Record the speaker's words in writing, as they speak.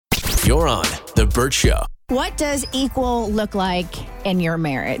You're on The Burt Show. What does equal look like in your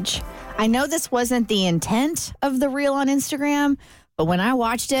marriage? I know this wasn't the intent of the reel on Instagram, but when I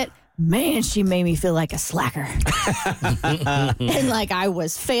watched it, man, she made me feel like a slacker. And like I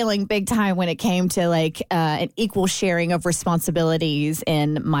was failing big time when it came to like an equal sharing of responsibilities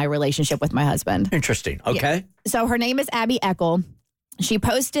in my relationship with my husband. Interesting. Okay. Yeah. So her name is Abby Eckel. She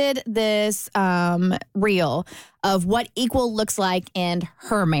posted this reel of what equal looks like in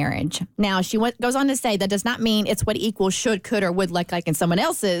her marriage. Now, she goes on to say that does not mean it's what equal should, could, or would look like in someone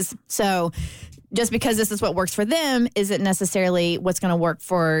else's. So just because this is what works for them isn't necessarily what's going to work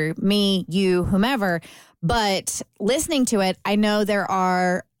for me, you, whomever. But listening to it, I know there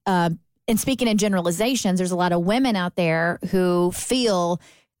are, and speaking in generalizations, there's a lot of women out there who feel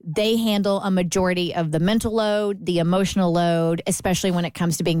they handle a majority of the mental load, the emotional load, especially when it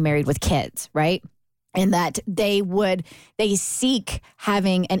comes to being married with kids, right? And that they seek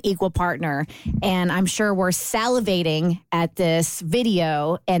having an equal partner. And I'm sure we're salivating at this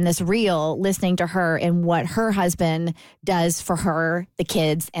video and this reel, listening to her and what her husband does for her, the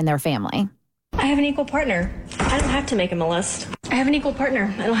kids, and their family. I have an equal partner. I don't have to make him a list. I have an equal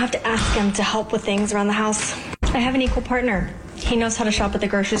partner. I don't have to ask him to help with things around the house. I have an equal partner. He knows how to shop at the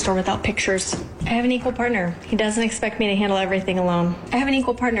grocery store without pictures. I have an equal partner. He doesn't expect me to handle everything alone. I have an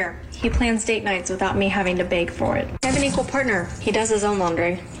equal partner. He plans date nights without me having to beg for it. I have an equal partner. He does his own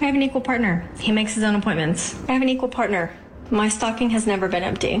laundry. I have an equal partner. He makes his own appointments. I have an equal partner. My stocking has never been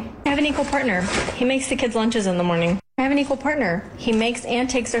empty. I have an equal partner. He makes the kids' lunches in the morning. I have an equal partner. He makes and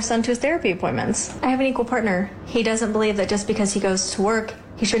takes their son to his therapy appointments. I have an equal partner. He doesn't believe that just because he goes to work,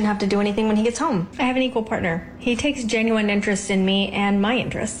 he shouldn't have to do anything when he gets home. I have an equal partner. He takes genuine interest in me and my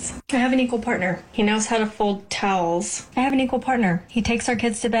interests. I have an equal partner. He knows how to fold towels. I have an equal partner. He takes our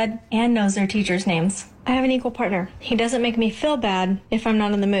kids to bed and knows their teachers' names. I have an equal partner. He doesn't make me feel bad if I'm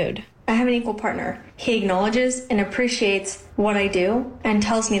not in the mood. I have an equal partner. He acknowledges and appreciates what I do and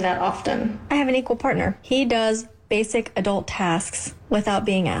tells me that often. I have an equal partner. He does basic adult tasks without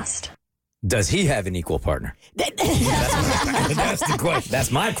being asked. Does he have an equal partner? That's the question.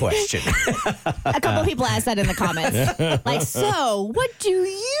 That's my question. A couple people asked that in the comments. Like, so what do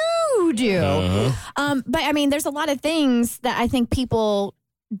you do? But I mean, there's a lot of things that I think people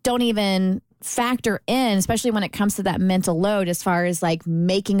don't even factor in, especially when it comes to that mental load, as far as like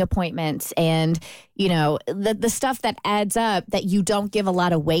making appointments and, you know, the stuff that adds up that you don't give a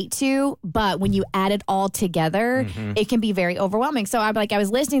lot of weight to, but when you add it all together, it can be very overwhelming. So I was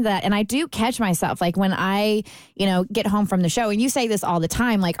listening to that, and I do catch myself like when I, you know, get home from the show, and you say this all the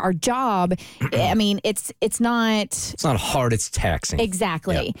time, like our job, I mean, it's not hard, it's taxing.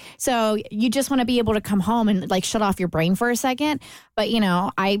 Exactly. Yep. So you just want to be able to come home and like shut off your brain for a second. But, you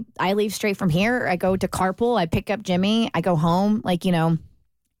know, I leave straight from here. I go to carpool. I pick up Jimmy. I go home, like, you know,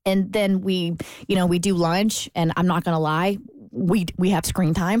 and then we do lunch. And I'm not going to lie, we have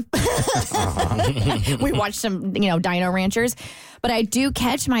screen time. We watch some, you know, Dino Ranchers. But I do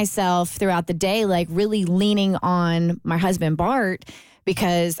catch myself throughout the day, like really leaning on my husband, Bart,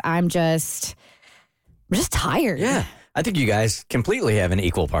 because I'm just tired. Yeah. I think you guys completely have an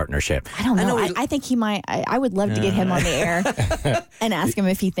equal partnership. I don't know. I think he might. I would love to get him on the air and ask him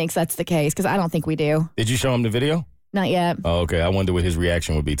if he thinks that's the case, because I don't think we do. Did you show him the video? Not yet. Oh, okay. I wonder what his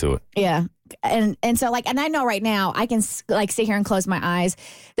reaction would be to it. Yeah. And so like, and I know right now I can like sit here and close my eyes.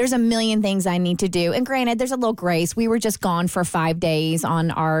 There's a million things I need to do. And granted, there's a little grace. We were just gone for 5 days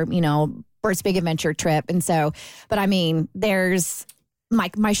on our, you know, Bert's Big Adventure trip. And so, but I mean, there's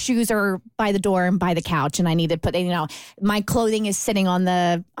my shoes are by the door and by the couch, and I need to put, you know, my clothing is sitting on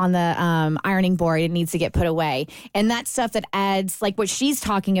the ironing board. It needs to get put away. And that stuff that adds, like what she's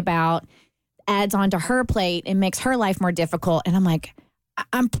talking about, adds onto her plate and makes her life more difficult. And I'm like,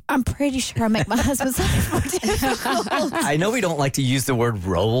 I'm pretty sure I make my husband's life more difficult. I know we don't like to use the word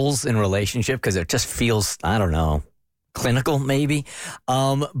roles in relationship because it just feels, I don't know, clinical maybe.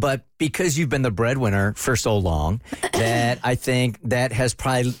 But because you've been the breadwinner for so long, that I think that has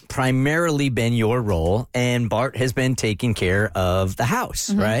primarily been your role, and Bart has been taking care of the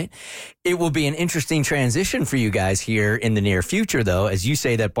house, right? It will be an interesting transition for you guys here in the near future, though, as you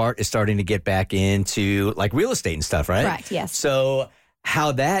say that Bart is starting to get back into like real estate and stuff, right? Correct, yes. So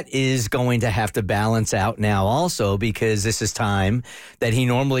how that is going to have to balance out now also, because this is time that he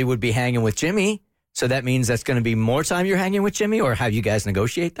normally would be hanging with Jimmy. So that means that's going to be more time you're hanging with Jimmy, or how you guys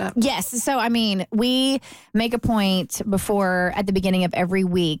negotiate that? Yes. So, I mean, we make a point before, at the beginning of every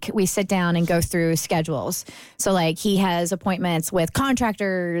week, we sit down and go through schedules. So, like, he has appointments with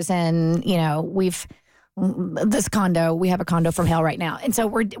contractors, and, you know, we've this condo. We have a condo from hell right now. And so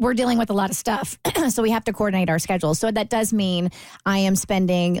we're dealing with a lot of stuff. So we have to coordinate our schedules. So that does mean I am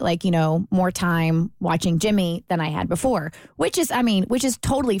spending more time watching Jimmy than I had before, which is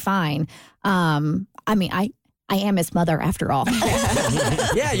totally fine. I am his mother after all.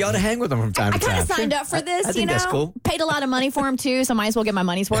 Yeah, you ought to hang with him from time to time. I kind of signed up for this, I think that's cool. Paid a lot of money for him too, so might as well get my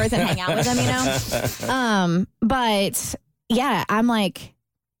money's worth and hang out with him, But yeah, I'm like,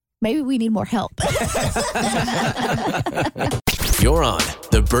 maybe we need more help. You're on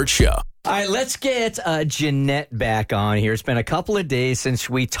The Bert Show. All right, let's get Jeanette back on here. It's been a couple of days since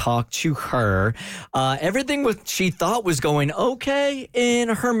we talked to her. Everything she thought was going okay in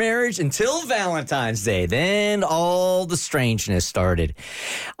her marriage until Valentine's Day. Then all the strangeness started.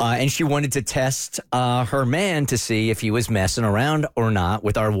 And she wanted to test her man to see if he was messing around or not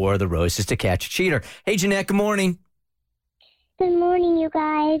with our War of the Roses to catch a cheater. Hey, Jeanette, good morning. Good morning, you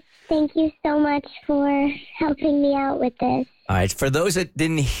guys. Thank you so much for helping me out with this. All right, for those that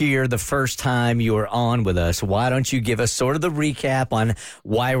didn't hear the first time you were on with us, why don't you give us sort of the recap on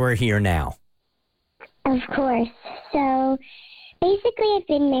why we're here now? Of course. So basically, I've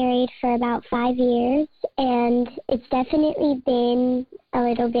been married for about 5 years, and it's definitely been a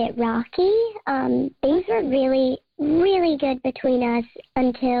little bit rocky. Things were really, really good between us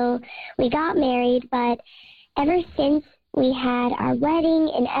until we got married, but ever since we had our wedding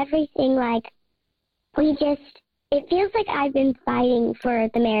and everything, it feels like I've been fighting for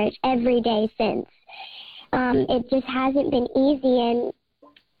the marriage every day since. It just hasn't been easy, and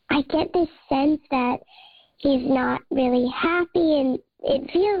I get this sense that he's not really happy, and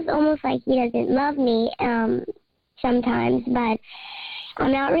it feels almost like he doesn't love me sometimes, but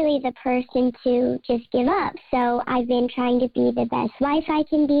I'm not really the person to just give up. So I've been trying to be the best wife I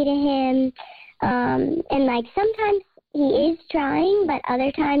can be to him, and sometimes he is trying, but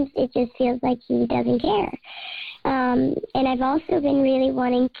other times it just feels like he doesn't care. And I've also been really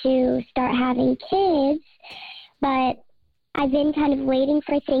wanting to start having kids, but I've been kind of waiting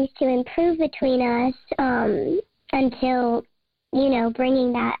for things to improve between us until,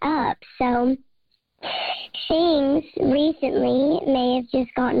 bringing that up. So things recently may have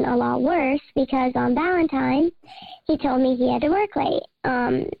just gotten a lot worse because on Valentine's, he told me he had to work late.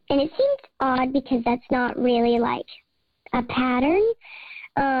 And it seems odd because that's not really a pattern.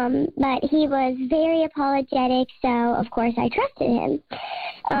 But he was very apologetic, so of course I trusted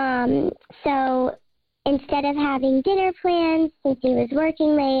him. So instead of having dinner plans, since he was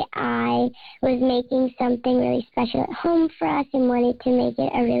working late, I was making something really special at home for us and wanted to make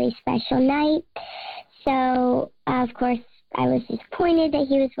it a really special night. So, of course, I was disappointed that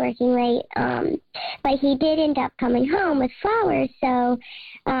he was working late, but he did end up coming home with flowers, so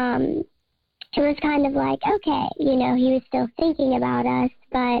it was kind of like, okay, he was still thinking about us.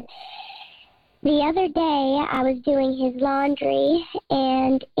 But the other day, I was doing his laundry,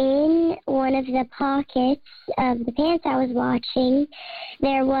 and in one of the pockets of the pants I was washing,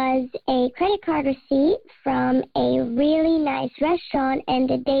 there was a credit card receipt from a really nice restaurant, and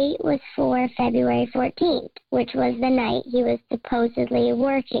the date was for February 14th, which was the night he was supposedly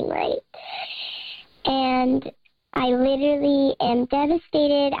working late. And I literally am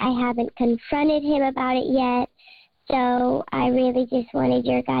devastated. I haven't confronted him about it yet. So I really just wanted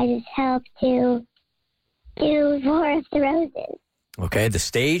your guys' help to do War of the Roses. Okay, the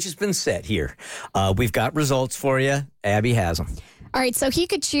stage has been set here. We've got results for you. Abby has them. All right, so he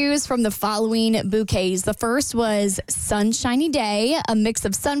could choose from the following bouquets. The first was Sunshiny Day, a mix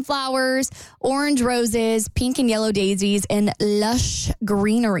of sunflowers, orange roses, pink and yellow daisies, and lush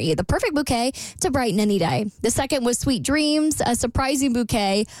greenery. The perfect bouquet to brighten any day. The second was Sweet Dreams, a surprising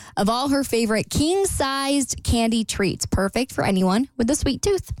bouquet of all her favorite king-sized candy treats, perfect for anyone with a sweet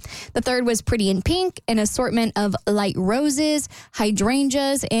tooth. The third was Pretty in Pink, an assortment of light roses,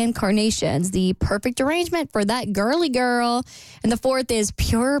 hydrangeas, and carnations. The perfect arrangement for that girly girl. And the fourth is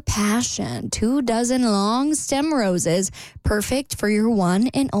Pure Passion, 24 long stem roses, perfect for your one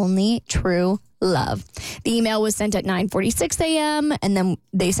and only true love. The email was sent at 9:46 a.m., and then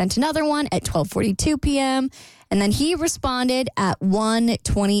they sent another one at 12:42 p.m., and then he responded at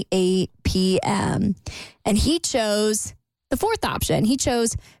 1:28 p.m., and he chose the fourth option. He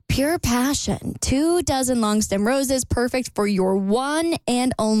chose Pure Passion, 24 long stem roses, perfect for your one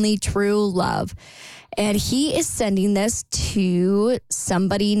and only true love. And he is sending this to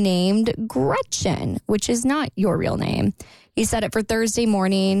somebody named Gretchen, which is not your real name. He set it for Thursday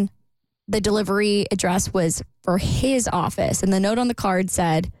morning. The delivery address was for his office. And the note on the card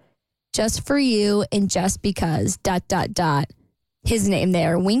said, just for you and just because, ... His name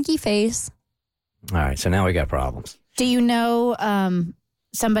there, winky face. All right, so now we got problems. Do you know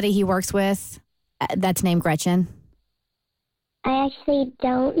somebody he works with that's named Gretchen? I actually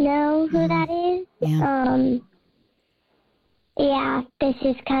don't know who that is. Yeah. Yeah, this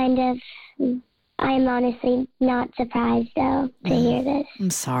is kind of, I'm honestly not surprised, though, to hear this. I'm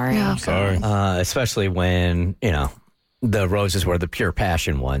sorry. Sorry. Especially when, the roses were the pure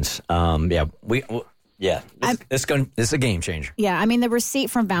passion ones. This is a game changer. Yeah, I mean, the receipt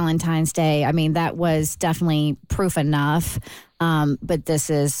from Valentine's Day, I mean, that was definitely proof enough. But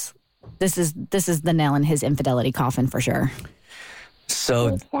this is the nail in his infidelity coffin for sure. So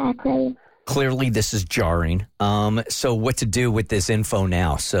Exactly. clearly this is jarring. So what to do with this info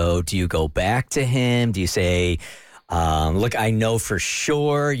now? So do you go back to him? Do you say, look, I know for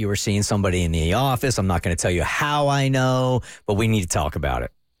sure you were seeing somebody in the office. I'm not going to tell you how I know, but we need to talk about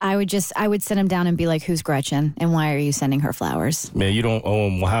it. I would sit him down and be like, who's Gretchen? And why are you sending her flowers? Man, you don't owe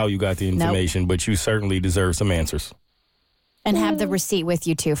him how you got the information, but you certainly deserve some answers. And have the receipt with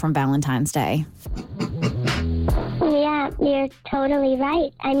you, too, from Valentine's Day. Yeah, you're totally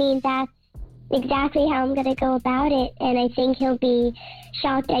right. I mean, that's exactly how I'm going to go about it. And I think he'll be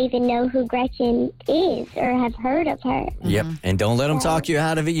shocked I even know who Gretchen is or have heard of her. Yep. And don't let him talk you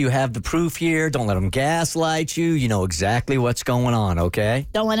out of it. You have the proof here. Don't let him gaslight you. You know exactly what's going on, okay?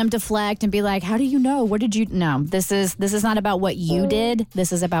 Don't let him deflect and be like, how do you know? What did you... No, this is not about what you did.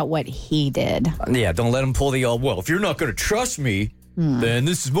 This is about what he did. Yeah, don't let him pull the, well, if you're not going to trust me, then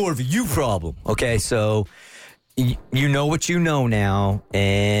this is more of a you problem. Okay, so you know what you know now,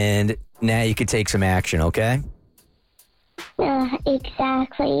 and now you can take some action, okay?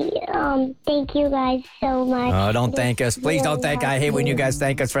 Exactly. Thank you guys so much. Don't thank us. Please don't thank. I hate when you guys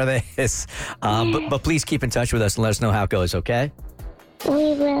thank us for this. But please keep in touch with us and let us know how it goes, okay? We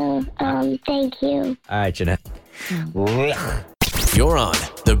will. Thank you. All right, Jeanette. You're on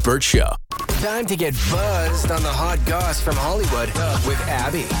The Burt Show. Time to get buzzed on the hot goss from Hollywood with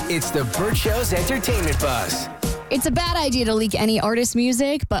Abby. It's The Burt Show's Entertainment Buzz. It's a bad idea to leak any artist's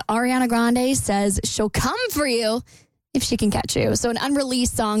music, but Ariana Grande says she'll come for you if she can catch you. So an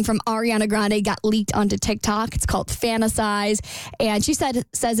unreleased song from Ariana Grande got leaked onto TikTok. It's called Fantasize. And she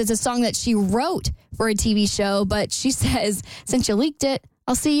says it's a song that she wrote for a TV show, but she says, since you leaked it,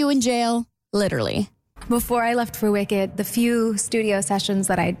 I'll see you in jail, literally. Before I left for Wicked, the few studio sessions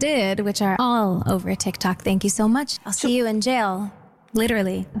that I did, which are all over TikTok, thank you so much. I'll see you in jail,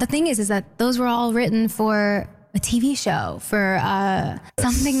 literally. The thing is that those were all written for a TV show, for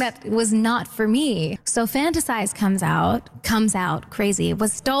something that was not for me. So Fantasize comes out crazy,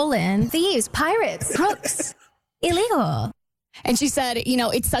 was stolen, thieves, pirates, crooks, illegal. And she said,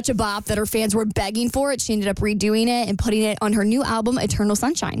 it's such a bop that her fans were begging for it. She ended up redoing it and putting it on her new album, Eternal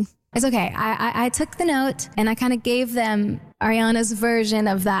Sunshine. It's okay. I took the note and I kind of gave them Ariana's version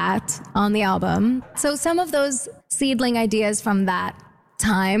of that on the album. So some of those seedling ideas from that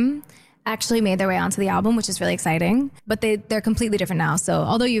time actually made their way onto the album, which is really exciting. But they're completely different now. So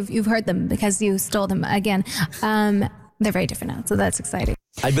although you've heard them because you stole them again, they're very different now. So that's exciting.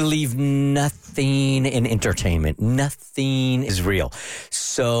 I believe nothing in entertainment, nothing is real.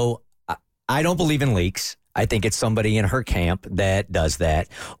 So I don't believe in leaks. I think it's somebody in her camp that does that,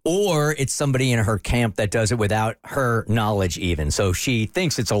 or it's somebody in her camp that does it without her knowledge even. So she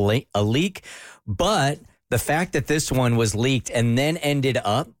thinks it's a leak, but the fact that this one was leaked and then ended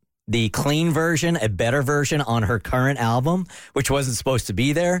up the clean version, a better version on her current album, which wasn't supposed to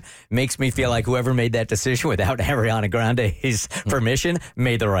be there, makes me feel like whoever made that decision without Ariana Grande's permission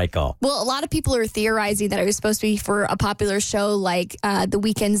made the right call. Well, a lot of people are theorizing that it was supposed to be for a popular show like The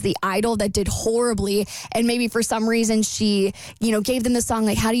Weeknd's The Idol that did horribly. And maybe for some reason she, gave them the song,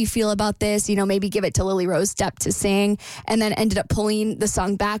 like, how do you feel about this? Maybe give it to Lily Rose Depp to sing, and then ended up pulling the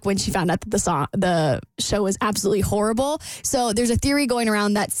song back when she found out that the show was absolutely horrible. So there's a theory going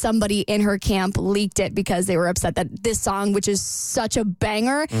around that somebody in her camp leaked it because they were upset that this song, which is such a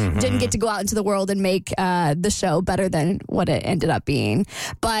banger, didn't get to go out into the world and make the show better than what it ended up being.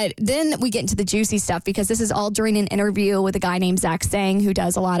 But then we get into the juicy stuff because this is all during an interview with a guy named Zach Sang, who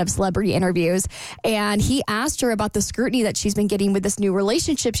does a lot of celebrity interviews. And he asked her about the scrutiny that she's been getting with this new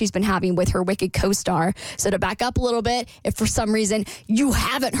relationship she's been having with her Wicked co-star. So to back up a little bit, if for some reason you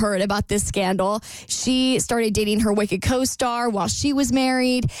haven't heard about this scandal, she started dating her Wicked co-star while she was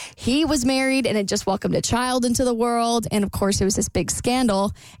married. He was married and had just welcomed a child into the world. And of course, it was this big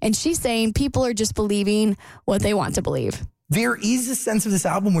scandal. And she's saying people are just believing what they want to believe. There is a sense of this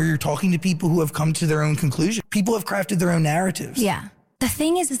album where you're talking to people who have come to their own conclusion. People have crafted their own narratives. Yeah. The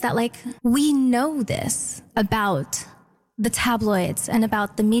thing is that, we know this about the tabloids and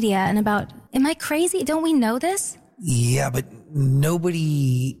about the media and about, am I crazy? Don't we know this? Yeah, but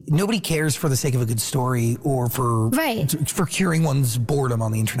nobody cares for the sake of a good story or for curing one's boredom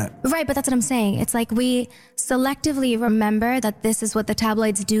on the internet. Right, but that's what I'm saying. It's like we selectively remember that this is what the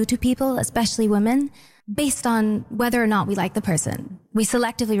tabloids do to people, especially women, based on whether or not we like the person. We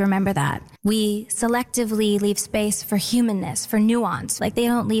selectively remember that. We selectively leave space for humanness, for nuance. Like they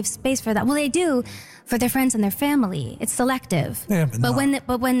don't leave space for that. Well, they do for their friends and their family. It's selective. Yeah,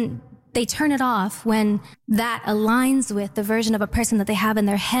 but when they turn it off, when that aligns with the version of a person that they have in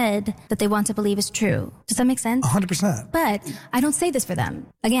their head that they want to believe is true. Does that make sense? 100%. But I don't say this for them.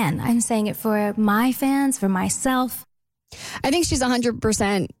 Again, I'm saying it for my fans, for myself. I think she's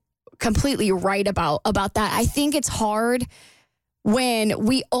 100% completely right about that. I think it's hard when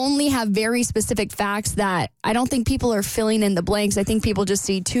we only have very specific facts that I don't think people are filling in the blanks. I think people just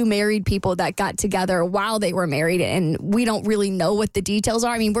see two married people that got together while they were married, and we don't really know what the details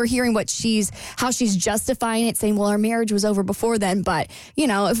are. I mean, we're hearing how she's justifying it, saying, well, our marriage was over before then. But,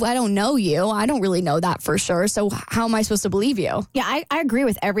 if I don't know you, I don't really know that for sure. So how am I supposed to believe you? Yeah, I agree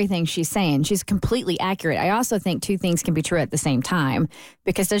with everything she's saying. She's completely accurate. I also think two things can be true at the same time,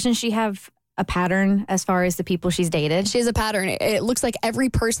 because doesn't she have a pattern as far as the people she's dated? She has a pattern. It looks like every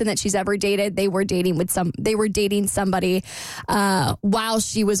person that she's ever dated, they were dating somebody while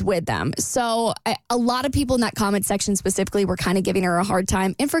she was with them. So a lot of people in that comment section specifically were kind of giving her a hard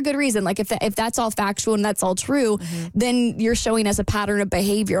time, and for good reason. Like if that's all factual and that's all true, then you're showing us a pattern of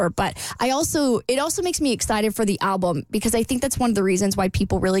behavior. But it also makes me excited for the album, because I think that's one of the reasons why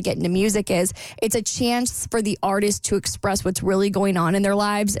people really get into music is it's a chance for the artist to express what's really going on in their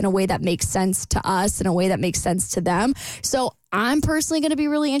lives in a way that makes sense to us, in a way that makes sense to them. So I'm personally going to be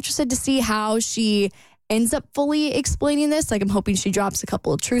really interested to see how she ends up fully explaining this. Like, I'm hoping she drops a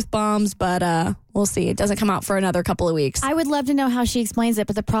couple of truth bombs, but we'll see. It doesn't come out for another couple of weeks. I would love to know how she explains it,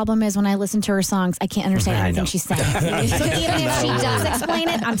 but the problem is when I listen to her songs, I can't understand anything she's saying. So even if she does explain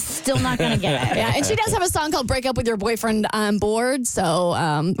it, I'm still not going to get it. Yeah, and she does have a song called "Break Up with Your Boyfriend on Board," so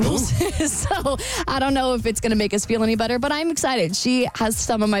so I don't know if it's going to make us feel any better, but I'm excited. She has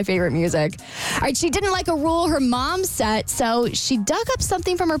some of my favorite music. All right, she didn't like a rule her mom set, so she dug up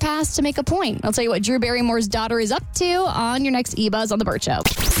something from her past to make a point. I'll tell you what Drew Barrymore's daughter is up to on your next eBuzz on The Burt Show.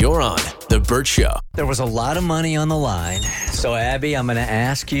 You're on The Burt Show. There was a lot of money on the line. So, Abby, I'm going to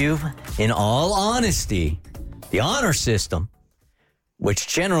ask you, in all honesty, the honor system, which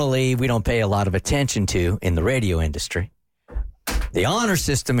generally we don't pay a lot of attention to in the radio industry. The honor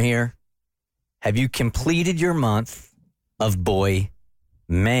system here, have you completed your month of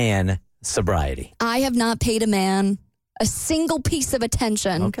boy-man sobriety? I have not paid a man a single piece of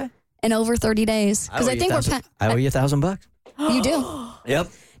attention in over 30 days. Because I think I owe you $1,000. You do? Yep.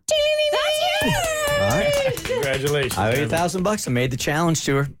 All right. Congratulations. I owe you $1,000. I made the challenge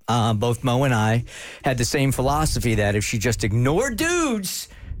to her. Both Mo and I had the same philosophy that if she just ignored dudes,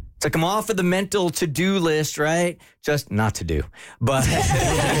 took them off of the mental to-do list, right? Just not to do. But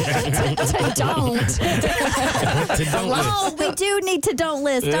don't. Oh, we do need to don't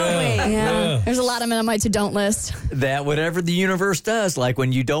list, don't we? Yeah. There's a lot of men on my to don't list. That whatever the universe does, like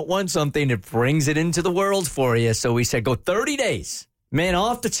when you don't want something, it brings it into the world for you. So we said, go 30 days. Man,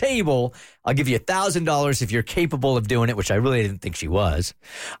 off the table, I'll give you $1,000 if you're capable of doing it, which I really didn't think she was.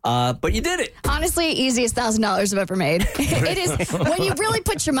 But you did it. Honestly, easiest $1,000 I've ever made. It is, when you really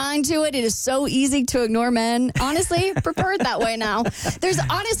put your mind to it, it is so easy to ignore men. Honestly, prefer it that way now. There's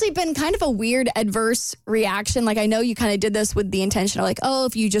honestly been kind of a weird adverse reaction. Like, I know you kind of did this with the intention of like, oh,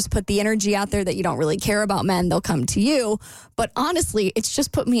 if you just put the energy out there that you don't really care about men, they'll come to you. But honestly, it's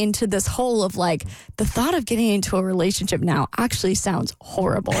just put me into this hole of like, the thought of getting into a relationship now actually sounds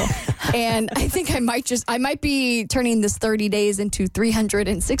horrible. And I think I might be turning this 30 days into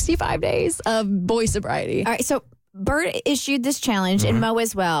 365 days of boy sobriety. All right, so Burt issued this challenge and Mo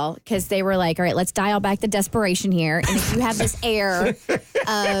as well, because they were like, all right, let's dial back the desperation here. And if you have this air of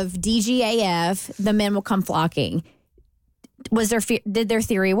DGAF, the men will come flocking. Did their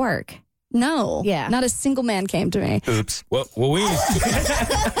theory work? No. Yeah. Not a single man came to me. Oops. Well, we.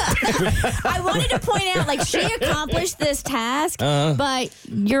 I wanted to point out, like, she accomplished this task, but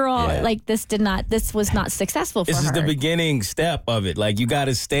you're all like, this was not successful for her. This is the beginning step of it. Like, you got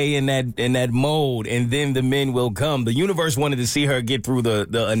to stay in that mode, and then the men will come. The universe wanted to see her get through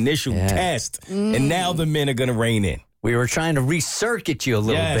the initial test, and now the men are going to rein in. We were trying to recircuit you a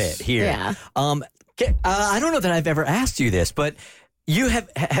little bit here. Yeah. I don't know that I've ever asked you this, but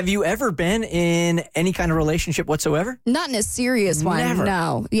Have you ever been in any kind of relationship whatsoever? Not in a serious one. Never.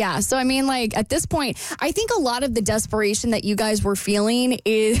 No. Yeah. So, I mean, like at this point, I think a lot of the desperation that you guys were feeling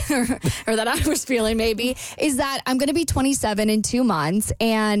is, or that I was feeling maybe, is that I'm going to be 27 in 2 months.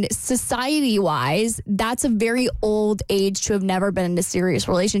 And society wise, that's a very old age to have never been in a serious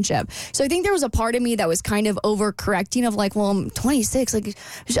relationship. So I think there was a part of me that was kind of overcorrecting of like, well, I'm 26. Like,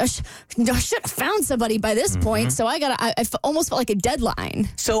 I should have found somebody by this point. So I almost felt like a deadline.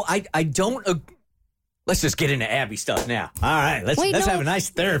 So I don't. Let's just get into Abby stuff now. All right, let's have a nice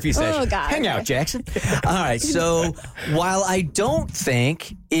therapy session. Oh, God. Hang out, Jackson. All right, so while I don't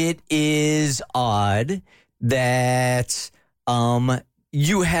think it is odd that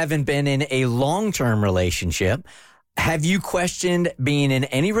you haven't been in a long-term relationship, have you questioned being in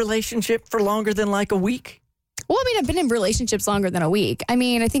any relationship for longer than like a week? Well, I mean, I've been in relationships longer than a week. I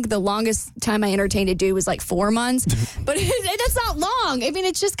mean, I think the longest time I entertained a dude was like 4 months, but that's not long. I mean,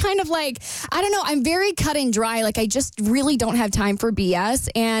 it's just kind of like, I don't know. I'm very cut and dry. Like, I just really don't have time for BS.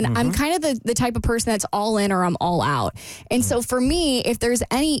 And I'm kind of the type of person that's all in or I'm all out. And so for me, if there's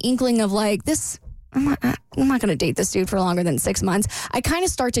any inkling of like this, I'm not going to date this dude for longer than 6 months, I kind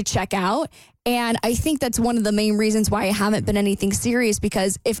of start to check out. And I think that's one of the main reasons why I haven't been anything serious,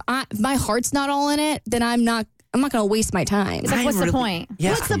 because if my heart's not all in it, then I'm not going to waste my time. It's like, what's the point?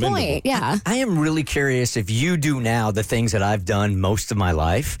 Yeah. What's the point? Yeah. I am really curious if you do now the things that I've done most of my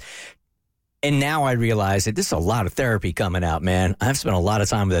life. And now I realize that this is a lot of therapy coming out, man. I've spent a lot of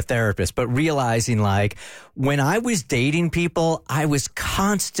time with a therapist, but realizing like when I was dating people, I was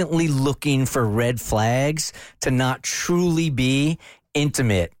constantly looking for red flags to not truly be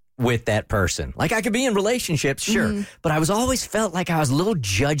intimate with that person. Like I could be in relationships, sure, but I was always felt like I was a little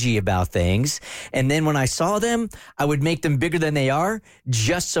judgy about things. And then when I saw them, I would make them bigger than they are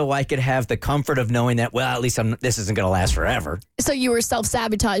just so I could have the comfort of knowing that, well, at least this isn't going to last forever. So you were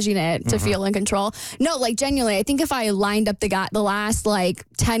self-sabotaging it to feel in control? No, like genuinely, I think if I lined up the last like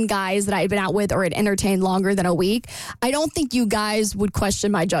 10 guys that I had been out with or had entertained longer than a week, I don't think you guys would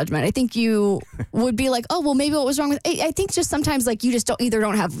question my judgment. I think you would be like, oh, well, maybe what was wrong with I think just sometimes like you just don't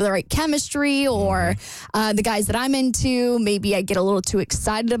have the right chemistry, or the guys that I'm into, maybe I get a little too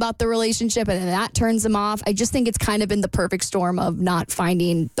excited about the relationship and then that turns them off. I just think it's kind of been the perfect storm of not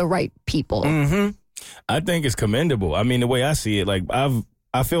finding the right people. I think it's commendable. I mean, the way I see it, like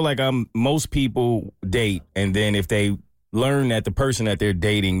I feel like most people date, and then if they learn that the person that they're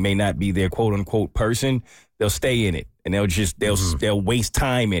dating may not be their quote unquote person, they'll stay in it and they'll waste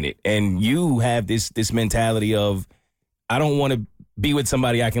time in it. And you have this mentality of, I don't want to be with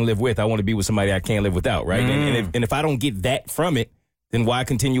somebody I can live with. I want to be with somebody I can't live without, right? And if I don't get that from it, then why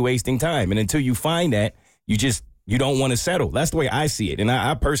continue wasting time? And until you find that, you don't want to settle. That's the way I see it. And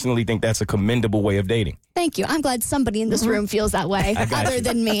I personally think that's a commendable way of dating. Thank you. I'm glad somebody in this room feels that way other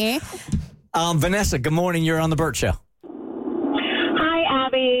than me. Vanessa, good morning. You're on The Burt Show. Hi,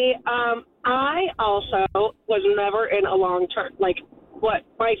 Abby. I also was never in a long-term, like what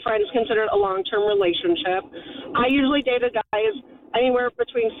my friends considered a long-term relationship. I usually dated guys anywhere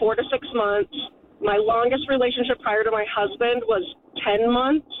between 4 to 6 months. My longest relationship prior to my husband was 10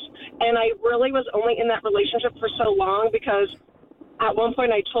 months, and I really was only in that relationship for so long because at one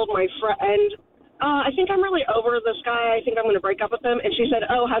point I told my friend, I think I'm really over this guy. I think I'm going to break up with him. And she said,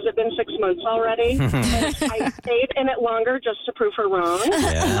 oh, has it been 6 months already? And I stayed in it longer just to prove her wrong,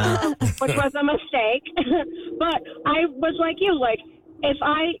 which was a mistake. But I was like you, like,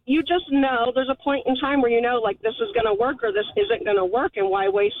 you just know there's a point in time where you know, like, this is going to work or this isn't going to work, and why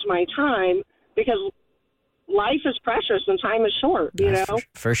waste my time? Because life is precious and time is short, you know?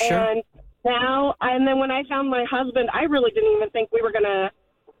 For sure. And then when I found my husband, I really didn't even think we were going to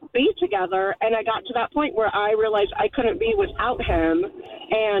be together, and I got to that point where I realized I couldn't be without him,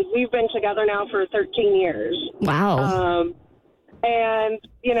 and we've been together now for 13 years. Wow. And,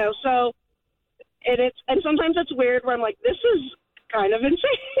 you know, so and sometimes it's weird where I'm like, this is kind of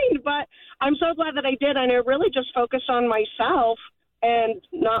insane, but I'm so glad that I did, and I really just focused on myself and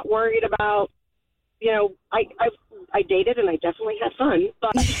not worried about, you know, I dated and I definitely had fun,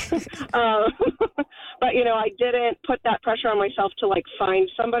 but but you know, I didn't put that pressure on myself to like find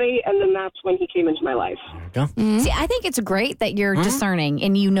somebody, and then that's when he came into my life. See, I think it's great that you're discerning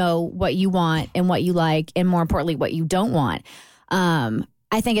and you know what you want and what you like, and more importantly, what you don't want.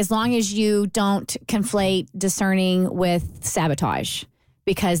 I think as long as you don't conflate discerning with sabotage,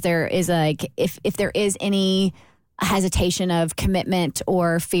 because there is if there is any hesitation of commitment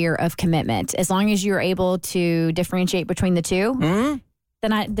or fear of commitment, as long as you're able to differentiate between the two,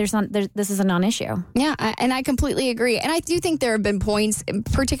 then this is a non-issue. Yeah, and I completely agree. And I do think there have been points,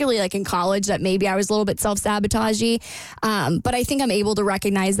 particularly like in college, that maybe I was a little bit self-sabotagey. But I think I'm able to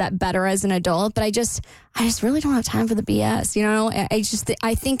recognize that better as an adult. But I just really don't have time for the BS. You know,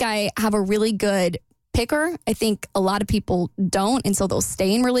 I think I have a really good picker. I think a lot of people don't, and so they'll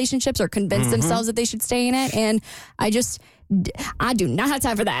stay in relationships or convince themselves that they should stay in it. And I do not have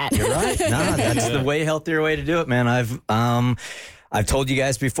time for that. You're right. No, that's the healthier way to do it, man. I've told you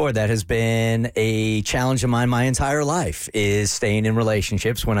guys before that has been a challenge of mine my entire life, is staying in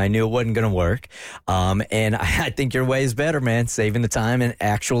relationships when I knew it wasn't going to work. And I think your way is better, man, saving the time and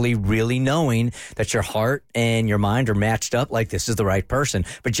actually really knowing that your heart and your mind are matched up, like this is the right person.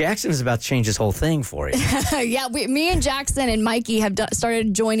 But Jackson is about to change his whole thing for you. Yeah, me and Jackson and Mikey have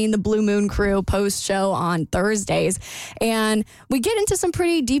started joining the Blue Moon Crew post-show on Thursdays. And we get into some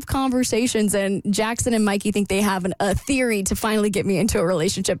pretty deep conversations, and Jackson and Mikey think they have a theory to finally get me into a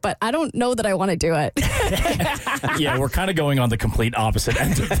relationship, but I don't know that I want to do it. Yeah, we're kind of going on the complete opposite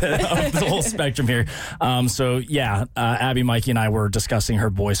end of the whole spectrum here. Abby, Mikey, and I were discussing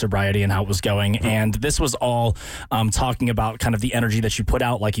her boy sobriety and how it was going, and this was all talking about kind of the energy that you put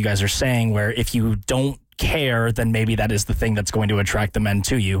out, like you guys are saying, where if you don't care, then maybe that is the thing that's going to attract the men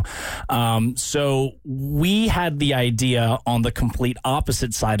to you. So we had the idea on the complete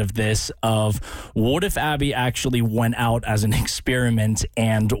opposite side of this of what if Abby actually went out as an experiment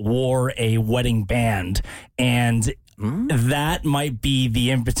and wore a wedding band, and that might be the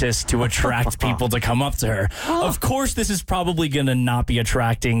impetus to attract people to come up to her. Of course, this is probably going to not be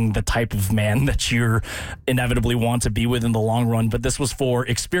attracting the type of man that you inevitably want to be with in the long run, but this was for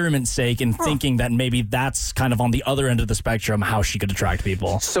experiment's sake and thinking that maybe that's kind of on the other end of the spectrum how she could attract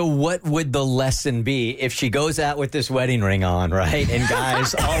people. So what would the lesson be if she goes out with this wedding ring on, right? And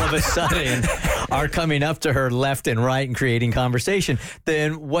guys all of a sudden are coming up to her left and right and creating conversation,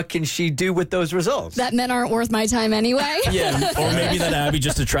 then what can she do with those results? That men aren't worth my time anyway. Yeah, or maybe that Abby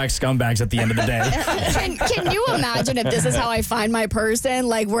just attracts scumbags at the end of the day. Can you imagine if this is how I find my person?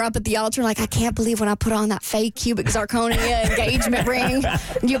 Like, we're up at the altar, like, I can't believe when I put on that fake cubic zirconia engagement ring,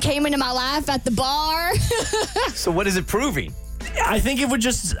 you came into my life at the bar. So what is it proving? I think it would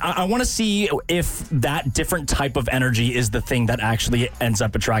just, I want to see if that different type of energy is the thing that actually ends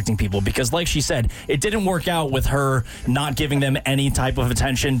up attracting people. Because like she said, it didn't work out with her not giving them any type of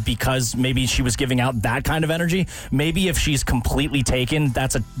attention because maybe she was giving out that kind of energy. Maybe if she's completely taken,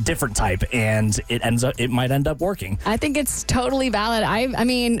 that's a different type, and it might end up working. I think it's totally valid. I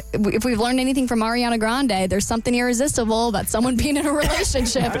mean, if we've learned anything from Ariana Grande, there's something irresistible about someone being in a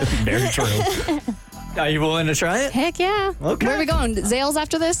relationship. Very true. Are you willing to try it? Heck yeah. Okay. Where are we going? Zales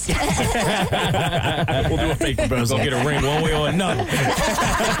after this? We'll do a fake proposal. Get a ring one way or another.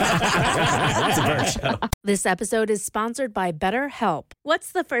 It's a Bert Show. This episode is sponsored by BetterHelp.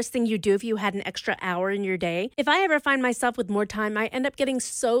 What's the first thing you do if you had an extra hour in your day? If I ever find myself with more time, I end up getting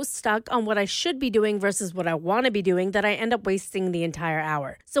so stuck on what I should be doing versus what I want to be doing that I end up wasting the entire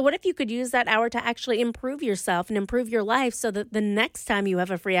hour. So what if you could use that hour to actually improve yourself and improve your life so that the next time you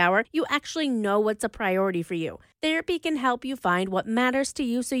have a free hour, you actually know what's a priority for you? Therapy can help you find what matters to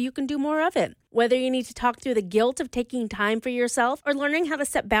you so you can do more of it. Whether you need to talk through the guilt of taking time for yourself or learning how to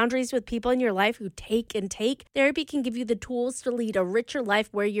set boundaries with people in your life who take and take, therapy can give you the tools to lead a richer life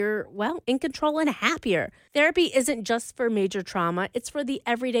where you're, in control and happier. Therapy isn't just for major trauma, it's for the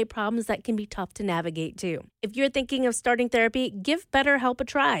everyday problems that can be tough to navigate too. If you're thinking of starting therapy, give BetterHelp a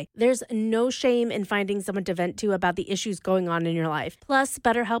try. There's no shame in finding someone to vent to about the issues going on in your life. Plus,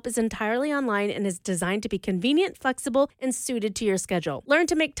 BetterHelp is entirely online and is designed to be convenient, flexible, and suited to your schedule. Learn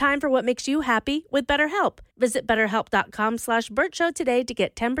to make time for what makes you happy with BetterHelp. Visit BetterHelp.com/BertShow today to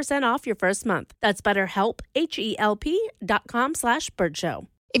get 10% off your first month. That's BetterHelp, HELP.com/BertShow.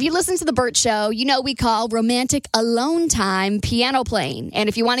 If you listen to The Bert Show, you know we call romantic alone time piano playing. And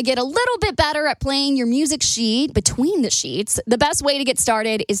if you want to get a little bit better at playing your music sheet between the sheets, the best way to get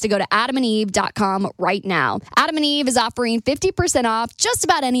started is to go to adamandeve.com right now. Adam and Eve is offering 50% off just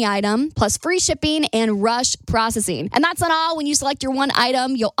about any item, plus free shipping and rush processing. And that's not all. When you select your one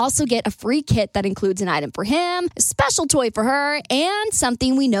item, you'll also get a free kit that includes an item for him, a special toy for her, and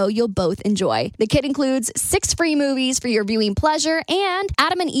something we know you'll both enjoy. The kit includes 6 free movies for your viewing pleasure, and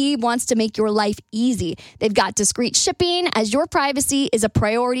Adam Adam & Eve wants to make your life easy. They've got discreet shipping as your privacy is a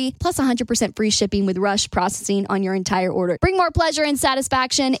priority, plus 100% free shipping with rush processing on your entire order. Bring more pleasure and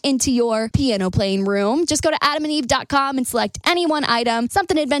satisfaction into your piano playing room. Just go to adamandeve.com and select any one item,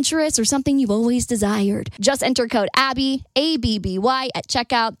 something adventurous or something you've always desired. Just enter code ABBY, ABBY at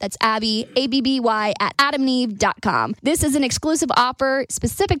checkout. That's Abby, ABBY at adamandeve.com. This is an exclusive offer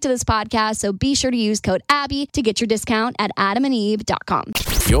specific to this podcast, so be sure to use code ABBY to get your discount at adamandeve.com.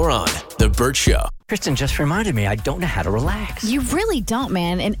 You're on The Bert Show. Kristen just reminded me I don't know how to relax. You really don't,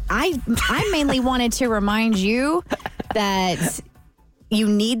 man. And I mainly wanted to remind you that you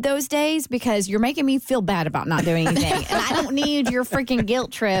need those days because you're making me feel bad about not doing anything. And I don't need your freaking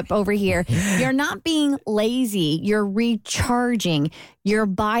guilt trip over here. You're not being lazy. You're recharging. Your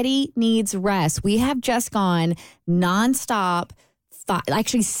body needs rest. We have just gone nonstop,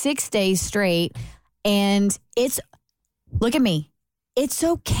 6 days straight. And look at me. It's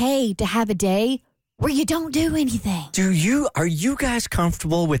okay to have a day where you don't do anything. Are you guys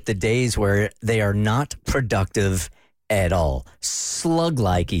comfortable with the days where they are not productive at all?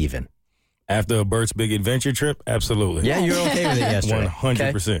 Slug-like even. After a Bert's Big Adventure trip, absolutely. Yeah, you're okay with it yesterday.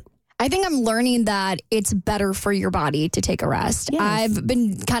 100%. Okay. I think I'm learning that it's better for your body to take a rest. Yes. I've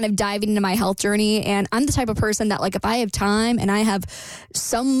been kind of diving into my health journey, and I'm the type of person that, like, if I have time and I have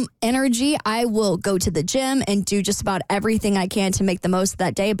some energy, I will go to the gym and do just about everything I can to make the most of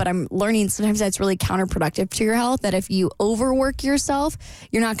that day. But I'm learning sometimes that's really counterproductive to your health, that if you overwork yourself,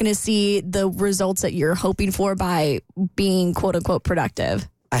 you're not going to see the results that you're hoping for by being quote unquote productive.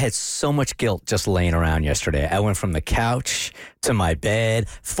 I had so much guilt just laying around yesterday. I went from the couch to my bed,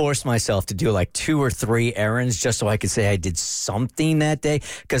 forced myself to do like 2 or 3 errands just so I could say I did something that day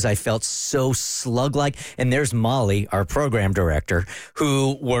because I felt so slug-like. And there's Molly, our program director,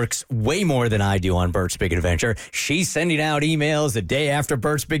 who works way more than I do on Bert's Big Adventure. She's sending out emails the day after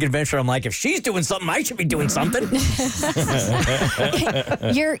Bert's Big Adventure. I'm like, if she's doing something, I should be doing something.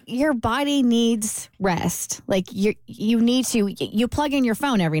 Your body needs rest. Like you need to. You plug in your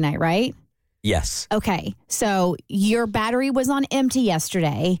phone every night, right? Yes. Okay. So your battery was on empty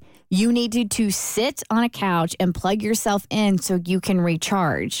yesterday. You needed to sit on a couch and plug yourself in so you can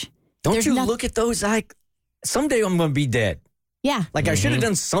recharge. Don't you look at those like someday I'm going to be dead. Yeah. Like I should have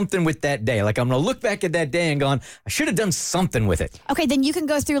done something with that day. Like I'm going to look back at that day and gone, I should have done something with it. Okay, then you can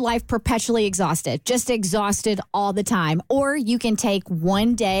go through life perpetually exhausted, just exhausted all the time. Or you can take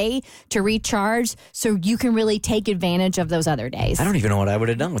one day to recharge so you can really take advantage of those other days. I don't even know what I would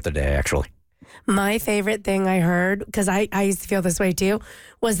have done with the day, actually. My favorite thing I heard, because I used to feel this way too,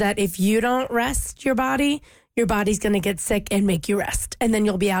 was that if you don't rest your body's going to get sick and make you rest. And then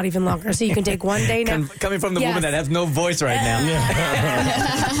you'll be out even longer. So you can take one day now. Coming from the woman that has no voice right now.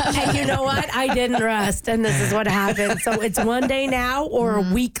 And you know what? I didn't rest. And this is what happened. So it's one day now or a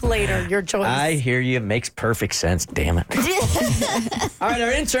week later, your choice. I hear you. It makes perfect sense. Damn it. All right,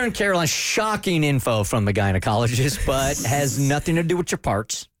 our intern, Caroline, shocking info from the gynecologist, but has nothing to do with your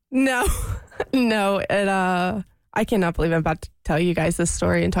parts. No. I cannot believe I'm about to tell you guys this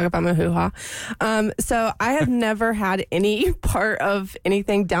story and talk about my hoo-ha. So I have never had any part of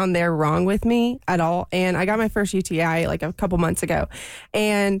anything down there wrong with me at all. And I got my first UTI like a couple months ago.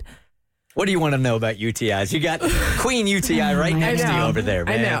 And what do you want to know about UTIs? You got Queen UTI right next to you over there,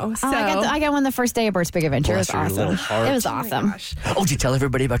 man. I know. So, I got one the first day of Bert's Big Adventure. It was Bless your little awesome. heart. It was awesome. Oh, did you tell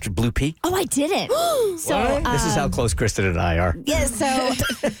everybody about your blue pea? Oh, I didn't. This is how close Kristen and I are. Yeah, so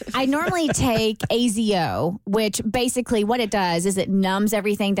I normally take AZO, which basically what it does is it numbs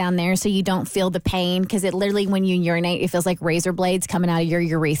everything down there so you don't feel the pain because it literally, when you urinate, it feels like razor blades coming out of your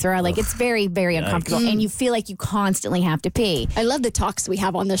urethra. Like it's very, very uncomfortable and you feel like you constantly have to pee. I love the talks we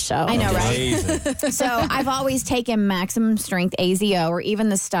have on this show. I know, right? So I've always taken maximum strength AZO or even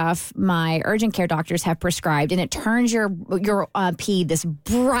the stuff my urgent care doctors have prescribed, and it turns your pee this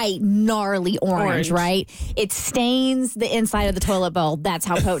bright, gnarly orange, right? It stains the inside of the toilet bowl. That's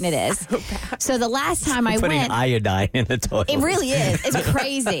how potent it is. So the last time I Putting went... iodine in the toilet. It really is. It's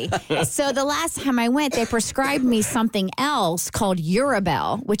crazy. So the last time I went, they prescribed me something else called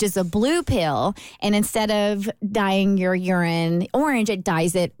Urabel, which is a blue pill, and instead of dyeing your urine orange, it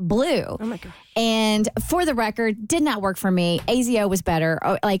dyes it blue. oh my gosh. And for the record, did not work for me. AZO was better.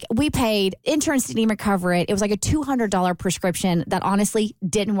 Like we paid, insurance didn't even cover it. It was like a $200 prescription that honestly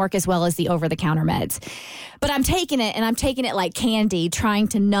didn't work as well as the over-the-counter meds. But I'm taking it, and I'm taking it like candy, trying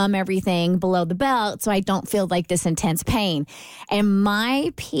to numb everything below the belt so I don't feel like this intense pain. And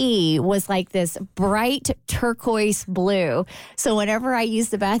my pee was like this bright turquoise blue. So whenever I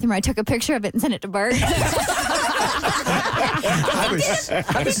used the bathroom, I took a picture of it and sent it to Bert.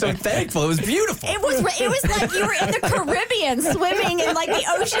 I was so thankful. It was beautiful. It was like you were in the Caribbean, swimming in like the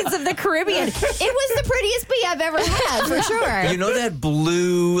oceans of the Caribbean. It was the prettiest pee I've ever had, for sure. You know that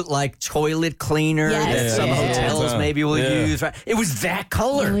blue like toilet cleaner that some hotels maybe will use? Right? It was that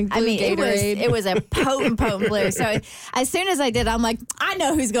color. I mean, it was a potent blue. So as soon as I did, I'm like, I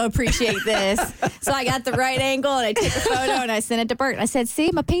know who's going to appreciate this. So I got the right angle and I took a photo and I sent it to Bert. And I said, see,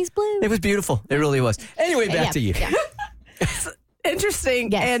 my pee's blue. It was beautiful. It really was. Anyway, back to you. Yeah.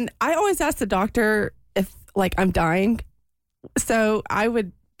 Interesting. Yes. And I always ask the doctor if like I'm dying. So I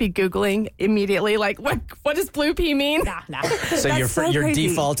would be Googling immediately, like, what does blue pee mean? Nah. So your crazy.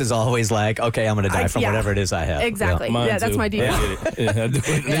 default is always like, okay, I'm going to die from whatever it is I have. Exactly. Mine That's too. my default. I do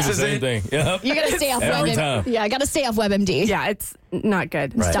it. This is the same thing. Yep. You gotta stay off Every time. WebMD. Yeah, I gotta stay off WebMD. Yeah, it's not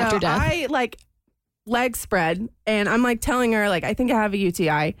good. Right. So Dr. Death. I like leg spread and I'm like telling her like I think I have a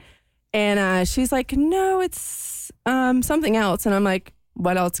UTI and she's like, no, it's something else. And I'm like,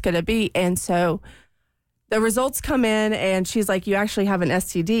 what else could it be? And so the results come in and she's like, you actually have an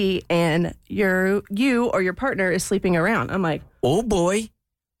STD and you or your partner is sleeping around. I'm like, oh boy.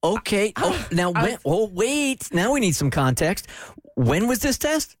 Okay. Wait. Now we need some context. When was this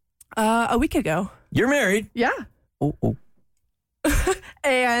test? a week ago. You're married. Yeah. Oh.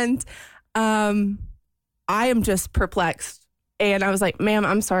 And I am just perplexed. And I was like, ma'am,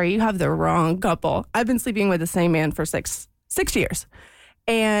 I'm sorry, you have the wrong couple. I've been sleeping with the same man for six years.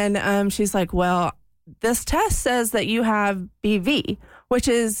 And she's like, well, this test says that you have BV, which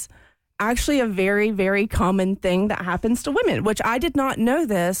is actually a very, very common thing that happens to women, which I did not know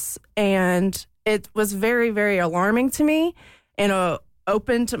this. And it was very, very alarming to me and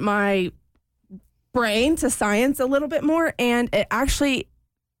opened my brain to science a little bit more. And it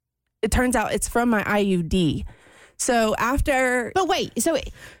turns out it's from my IUD. So But wait, so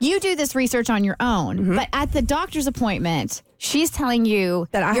you do this research on your own, but at the doctor's appointment, she's telling you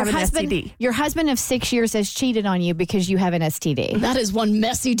that I have an STD. Your husband of 6 years has cheated on you because you have an STD. That is one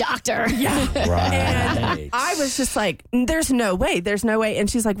messy doctor. Yeah. Right. And I was just like, there's no way. And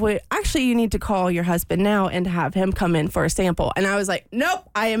she's like, well, actually, you need to call your husband now and have him come in for a sample. And I was like, nope.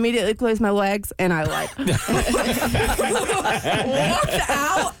 I immediately closed my legs and I like walked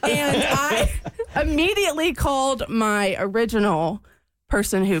out and I immediately called my original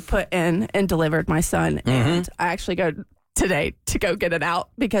person who put in and delivered my son. And I actually go today to go get it out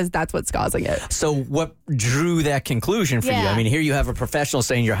because that's what's causing it. So what drew that conclusion for you? Yeah. I mean, here you have a professional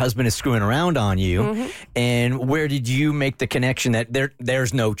saying your husband is screwing around on you. And where did you make the connection that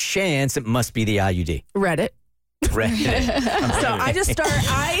there's no chance it must be the IUD? Reddit. Reddit. So I just start,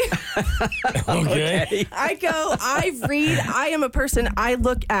 Okay. I read, I am a person, I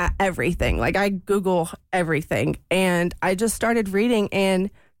look at everything. Like I Google everything. And I just started reading and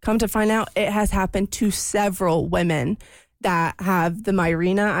come to find out it has happened to several women that have the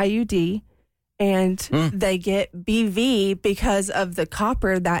Mirena IUD and they get BV because of the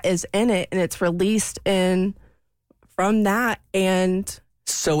copper that is in it and it's released from that and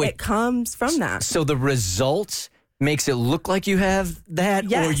so it comes from that. So the results makes it look like you have that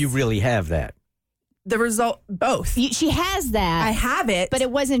or you really have that? The result, both. She has that. I have it. But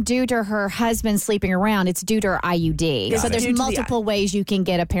it wasn't due to her husband sleeping around. It's due to her IUD. So there's multiple ways you can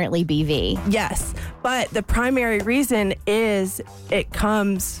get apparently BV. Yes. But the primary reason is it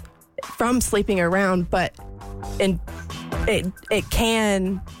comes from sleeping around, but it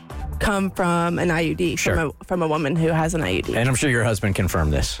can come from an IUD, from a woman who has an IUD. And I'm sure your husband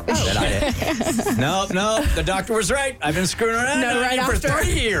confirmed this. No, the doctor was right. I've been screwing around for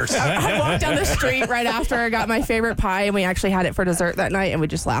 30 years. I walked down the street right after I got my favorite pie, and we actually had it for dessert that night, and we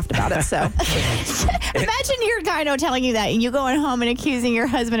just laughed about it. So imagine your gyno telling you that, and you going home and accusing your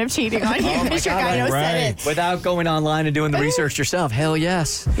husband of cheating on you because your gyno said it. Without going online and doing the research yourself. Hell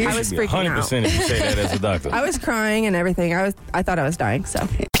yes. I was freaking 100% if you say that as a doctor. I was crying and everything. I thought I was dying. So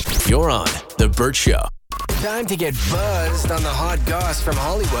You're on The Bert Show. Time to get buzzed on the hot goss from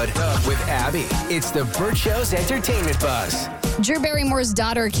Hollywood with Abby. It's the Bert Show's entertainment buzz. Drew Barrymore's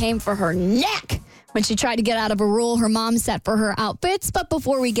daughter came for her neck when she tried to get out of a rule her mom set for her outfits. But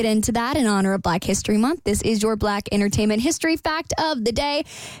before we get into that, in honor of Black History Month, this is your Black Entertainment History Fact of the Day.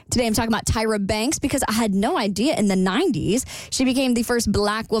 Today I'm talking about Tyra Banks because I had no idea in the 90s she became the first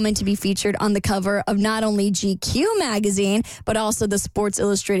Black woman to be featured on the cover of not only GQ magazine, but also the Sports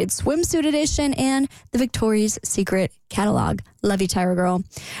Illustrated Swimsuit edition and the Victoria's Secret catalog. Love you, Tyra girl. All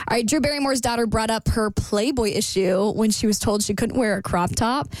right, Drew Barrymore's daughter brought up her Playboy issue when she was told she couldn't wear a crop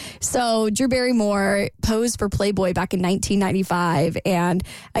top. So Drew Barrymore posed for Playboy back in 1995, and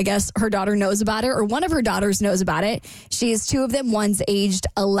I guess her daughter knows about it, or one of her daughters knows about it. She has two of them. One's aged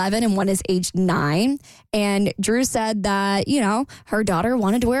 11 and one is aged 9. And Drew said that, her daughter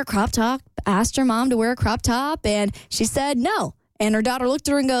wanted to wear a crop top, asked her mom to wear a crop top, and she said no. And her daughter looked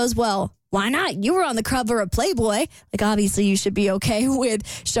at her and goes, well, why not? You were on the cover of Playboy. Like, obviously, you should be okay with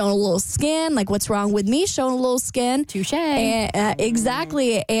showing a little skin. Like, what's wrong with me showing a little skin? Touche.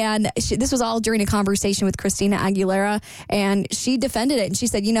 Exactly. And this was all during a conversation with Christina Aguilera, and she defended it. And she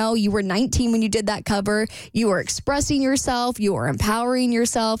said, you were 19 when you did that cover. You were expressing yourself. You were empowering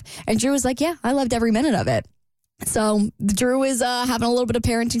yourself. And Drew was like, yeah, I loved every minute of it. So Drew is having a little bit of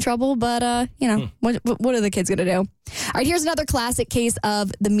parenting trouble, but, what are the kids going to do? All right, here's another classic case of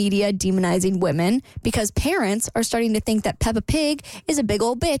the media demonizing women because parents are starting to think that Peppa Pig is a big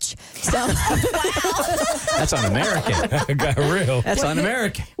old bitch. So That's un-American. Got real. That's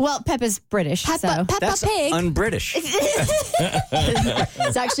un-American. Well, Peppa's British. Peppa That's Pig. un-British.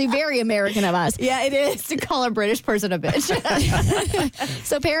 It's actually very American of us. Yeah, it is to call a British person a bitch.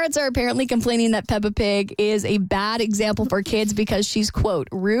 So parents are apparently complaining that Peppa Pig is a bad example for kids because she's, quote,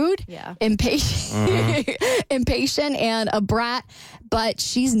 rude, impatient, and a brat, but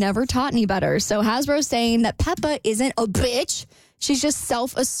she's never taught any better. So Hasbro's saying that Peppa isn't a bitch. She's just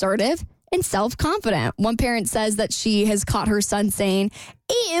self-assertive and self-confident. One parent says that she has caught her son saying,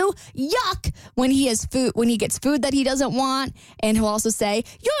 ew, yuck, when he gets food that he doesn't want. And he'll also say,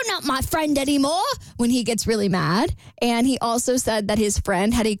 you're not my friend anymore, when he gets really mad. And he also said that his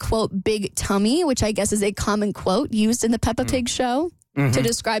friend had a, quote, big tummy, which I guess is a common quote used in the Peppa Pig show to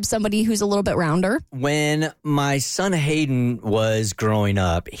describe somebody who's a little bit rounder. When my son Hayden was growing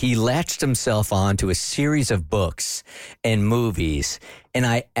up, he latched himself onto a series of books and movies, and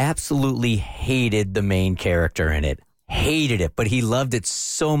I absolutely hated the main character in it. Hated it, but he loved it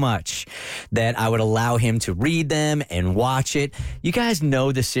so much that I would allow him to read them and watch it. You guys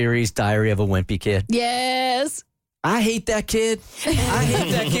know the series Diary of a Wimpy Kid? Yes. I hate that kid. I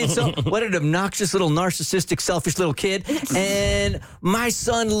hate that kid. So what an obnoxious little narcissistic, selfish little kid. And my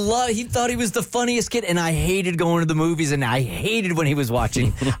son he thought he was the funniest kid. And I hated going to the movies, and I hated when he was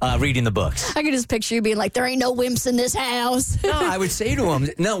watching, reading the books. I could just picture you being like, there ain't no wimps in this house. No, I would say to him,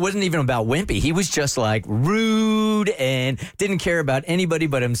 no, it wasn't even about Wimpy. He was just like rude and didn't care about anybody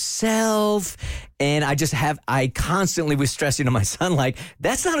but himself. And I constantly was stressing to my son, like,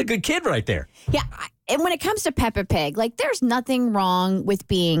 that's not a good kid right there. Yeah. And when it comes to Peppa Pig, like, there's nothing wrong with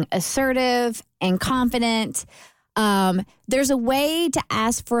being assertive and confident. There's a way to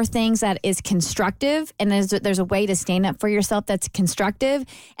ask for things that is constructive, and there's a way to stand up for yourself that's constructive,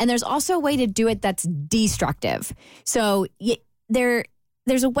 and there's also a way to do it that's destructive. So there's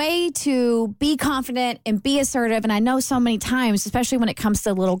a way to be confident and be assertive, and I know so many times, especially when it comes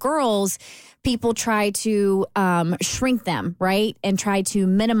to little girls, people try to shrink them, right, and try to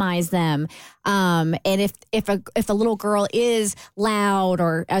minimize them. And if a little girl is loud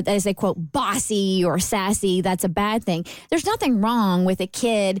or, as they quote, bossy or sassy, that's a bad thing. There's nothing wrong with a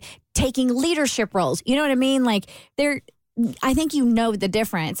kid taking leadership roles. You know what I mean? Like, I think you know the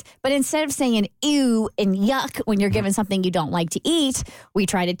difference. But instead of saying ew and yuck when you're given something you don't like to eat, we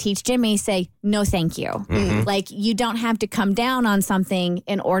try to teach Jimmy, say, no, thank you. Mm-hmm. Like, you don't have to come down on something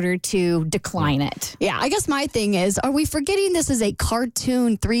in order to decline it. Yeah, I guess my thing is, are we forgetting this is a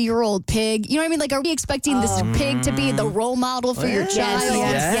cartoon 3-year-old pig? You know what I mean? Like, are we expecting this pig to be the role model for your child?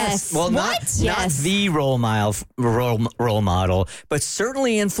 Yes. Well, not the role model, but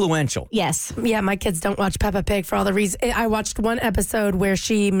certainly influential. Yes. Yeah, my kids don't watch Peppa Pig for all the reasons. I watched one episode where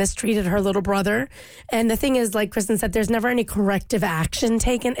she mistreated her little brother. And the thing is, like Kristen said, there's never any corrective action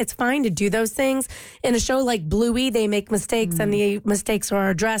taken. It's fine to do those things. In a show like Bluey, they make mistakes and the mistakes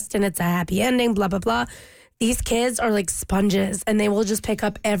are addressed and it's a happy ending, blah, blah, blah. These kids are like sponges and they will just pick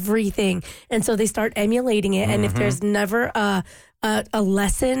up everything. And so they start emulating it. And if there's never a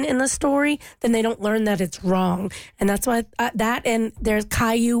lesson in the story, then they don't learn that it's wrong. And that's why that, and there's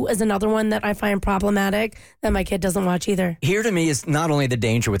Caillou is another one that I find problematic that my kid doesn't watch either. Here to me is not only the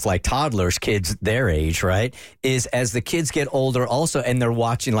danger with like toddlers, kids their age, right, is as the kids get older also, and they're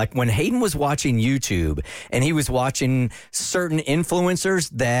watching, like when Hayden was watching YouTube and he was watching certain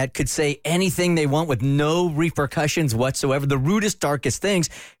influencers that could say anything they want with no repercussions whatsoever, the rudest, darkest things,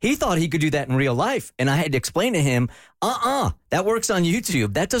 he thought he could do that in real life. And I had to explain to him, that works on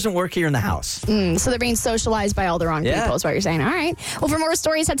YouTube. That doesn't work here in the house. So they're being socialized by all the wrong people is what you're saying. All right. Well, for more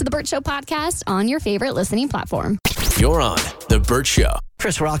stories, head to the Burt Show podcast on your favorite listening platform. You're on The Burt Show.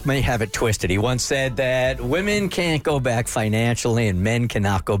 Chris Rock may have it twisted. He once said that women can't go back financially and men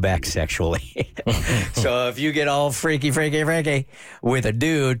cannot go back sexually. So if you get all freaky with a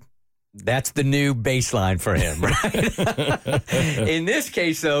dude, that's the new baseline for him, right? In this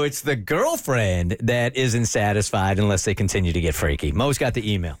case, though, it's the girlfriend that isn't satisfied unless they continue to get freaky. Mo's got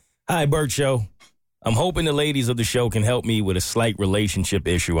the email. Hi, Bert Show. I'm hoping the ladies of the show can help me with a slight relationship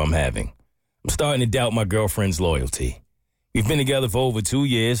issue I'm having. I'm starting to doubt my girlfriend's loyalty. We've been together for over 2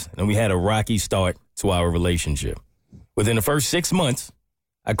 years, and we had a rocky start to our relationship. Within the first 6 months,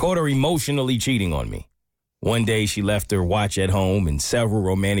 I caught her emotionally cheating on me. One day, she left her watch at home, and several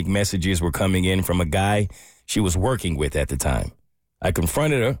romantic messages were coming in from a guy she was working with at the time. I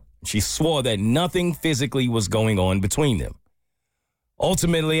confronted her. She swore that nothing physically was going on between them.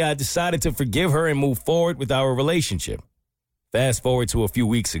 Ultimately, I decided to forgive her and move forward with our relationship. Fast forward to a few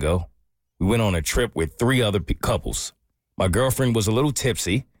weeks ago, we went on a trip with 3 other couples. My girlfriend was a little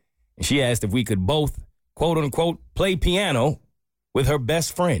tipsy, and she asked if we could both, quote unquote, play piano with her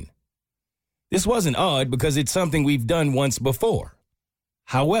best friend. This wasn't odd because it's something we've done once before.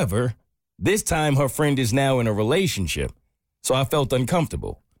 However, this time her friend is now in a relationship, so I felt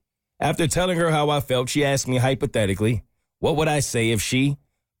uncomfortable. After telling her how I felt, she asked me hypothetically, what would I say if she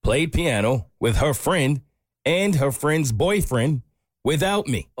played piano with her friend and her friend's boyfriend without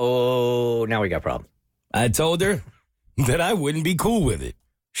me? Oh, now we got a problem. I told her that I wouldn't be cool with it.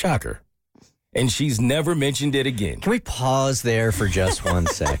 Shocker. And she's never mentioned it again. Can we pause there for just 1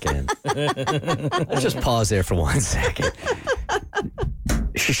 second? Let's just pause there for 1 second.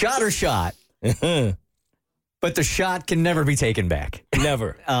 She shot her shot, but the shot can never be taken back.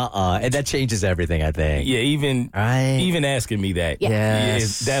 Never. And that changes everything, I think. Yeah, even asking me that.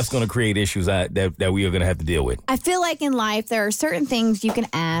 Yes. That's going to create issues that we are going to have to deal with. I feel like in life there are certain things you can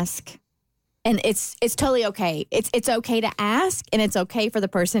ask, and it's totally okay. It's okay to ask, and it's okay for the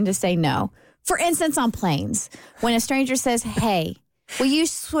person to say no. For instance, on planes, when a stranger says, "Hey, will you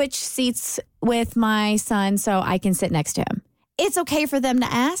switch seats with my son so I can sit next to him?" It's okay for them to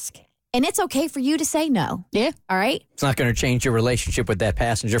ask, and it's okay for you to say no. Yeah. All right? It's not going to change your relationship with that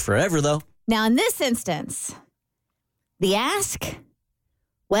passenger forever, though. Now, in this instance, the ask,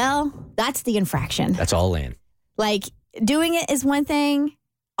 well, that's the infraction. That's all in. Like, doing it is one thing,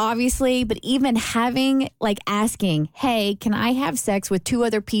 obviously, but even asking, hey, can I have sex with 2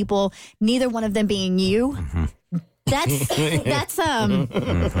 other people, neither one of them being you? Mm-hmm. That's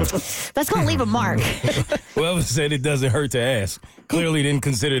going to leave a mark. Whoever said it doesn't hurt to ask clearly didn't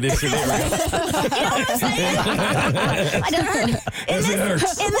consider this scenario. You know what I'm saying? I don't hurt.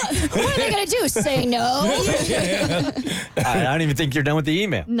 What are they going to do? Say no? I don't even think you're done with the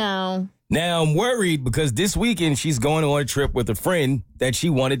email. No. Now I'm worried because this weekend she's going on a trip with a friend that she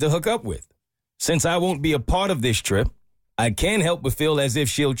wanted to hook up with. Since I won't be a part of this trip, I can't help but feel as if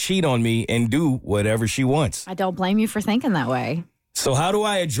she'll cheat on me and do whatever she wants. I don't blame you for thinking that way. So how do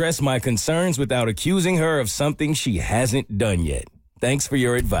I address my concerns without accusing her of something she hasn't done yet? Thanks for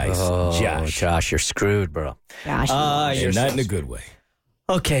your advice, Josh. Josh, you're screwed, bro. Gosh, you're not in a good way.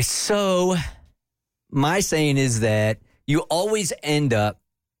 Okay, so my saying is that you always end up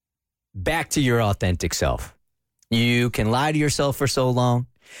back to your authentic self. You can lie to yourself for so long.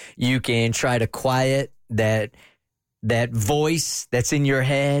 You can try to quiet that voice that's in your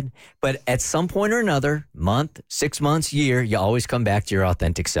head. But at some point or another, month, 6 months, year, you always come back to your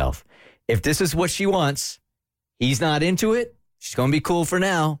authentic self. If this is what she wants, he's not into it, she's going to be cool for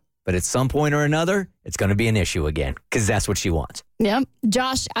now. But at some point or another, it's going to be an issue again because that's what she wants. Yeah.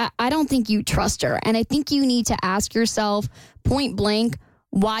 Josh, I don't think you trust her. And I think you need to ask yourself point blank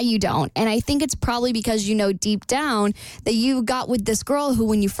why you don't. And I think it's probably because you know deep down that you got with this girl who,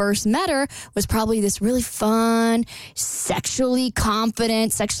 when you first met her, was probably this really fun, sexually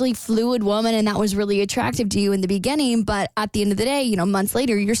confident, sexually fluid woman. And that was really attractive to you in the beginning. But at the end of the day, months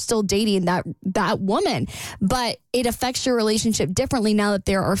later, you're still dating that woman. But it affects your relationship differently now that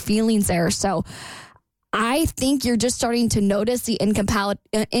there are feelings there. So I think you're just starting to notice the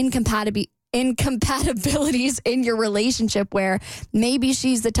incompatibilities in your relationship where maybe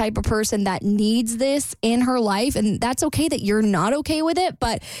she's the type of person that needs this in her life, and that's okay that you're not okay with it,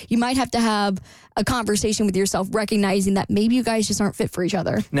 but you might have to have a conversation with yourself recognizing that maybe you guys just aren't fit for each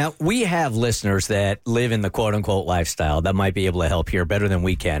other. Now, we have listeners that live in the quote-unquote lifestyle that might be able to help here better than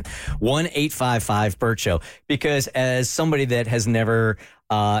we can. 1-855-BERT Show. Because as somebody that has never,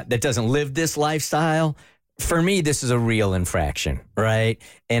 that doesn't live this lifestyle, for me, this is a real infraction, right?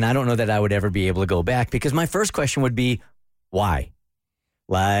 And I don't know that I would ever be able to go back because my first question would be, why?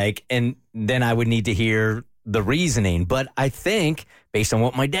 And then I would need to hear the reasoning. But I think, based on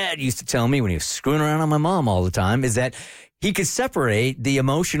what my dad used to tell me when he was screwing around on my mom all the time, is that he could separate the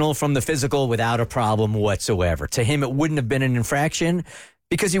emotional from the physical without a problem whatsoever. To him, it wouldn't have been an infraction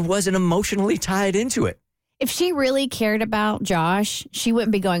because he wasn't emotionally tied into it. If she really cared about Josh, she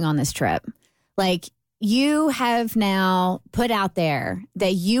wouldn't be going on this trip. Like, you have now put out there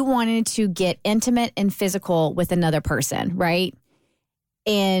that you wanted to get intimate and physical with another person, right?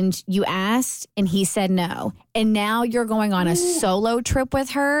 And you asked and he said no. And now you're going on a solo trip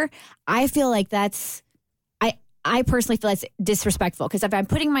with her. I feel like I personally feel that's disrespectful, because if I'm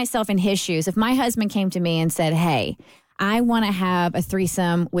putting myself in his shoes, if my husband came to me and said, hey, I want to have a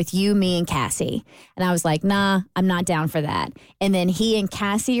threesome with you, me, and Cassie. And I was like, nah, I'm not down for that. And then he and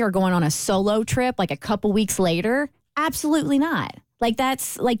Cassie are going on a solo trip like a couple weeks later. Absolutely not. Like,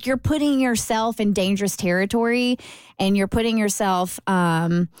 that's like you're putting yourself in dangerous territory, and you're putting yourself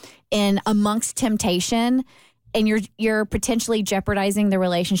in amongst temptation, and you're potentially jeopardizing the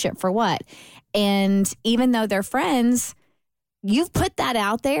relationship for what? And even though they're friends, you've put that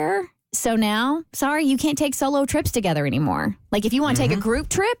out there. So now, sorry, you can't take solo trips together anymore. Like, if you want to take a group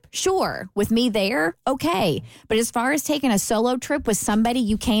trip, sure, with me there, okay. But as far as taking a solo trip with somebody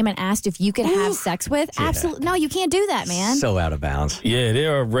you came and asked if you could have sex with, absolutely, no, you can't do that, man. So out of bounds. Yeah,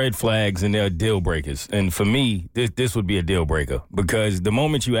 there are red flags and there are deal breakers. And for me, this would be a deal breaker, because the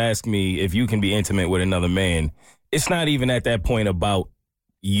moment you ask me if you can be intimate with another man, it's not even at that point about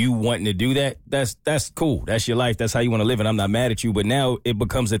you wanting to do that. That's cool. That's your life. That's how you want to live. And I'm not mad at you. But now it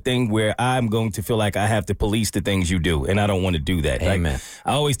becomes a thing where I'm going to feel like I have to police the things you do. And I don't want to do that. Amen. Like,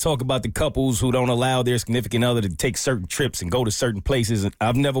 I always talk about the couples who don't allow their significant other to take certain trips and go to certain places. And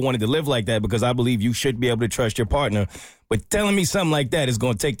I've never wanted to live like that, because I believe you should be able to trust your partner. But telling me something like that is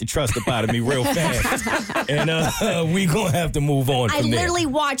going to take the trust up out of me real fast. And we going to have to move on from there. I literally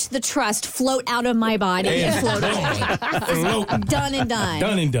watched the trust float out of my body and float away. Done and done.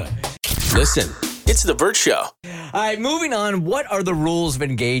 Done and done. Listen, it's The Bert Show. All right, moving on. What are the rules of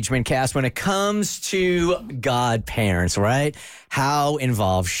engagement, Cass, when it comes to godparents, right? How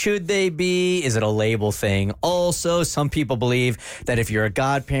involved should they be? Is it a label thing? Also, some people believe that if you're a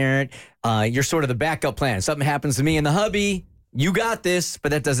godparent, you're sort of the backup plan. If something happens to me and the hubby, you got this,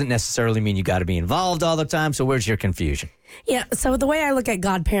 but that doesn't necessarily mean you got to be involved all the time. So where's your confusion? Yeah, so the way I look at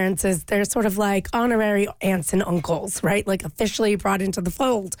godparents is they're sort of like honorary aunts and uncles, right? Like officially brought into the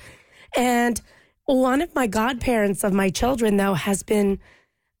fold. And one of my godparents of my children, though, has been,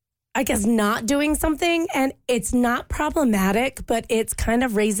 I guess, not doing something. And it's not problematic, but it's kind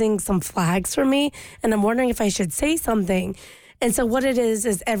of raising some flags for me. And I'm wondering if I should say something. And so what it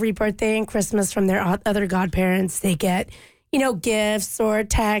is every birthday and Christmas from their other godparents, they get, gifts or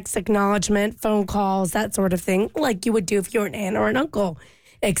text, acknowledgement, phone calls, that sort of thing, like you would do if you're an aunt or an uncle.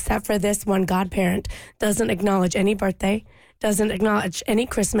 Except for this one godparent doesn't acknowledge any birthday, doesn't acknowledge any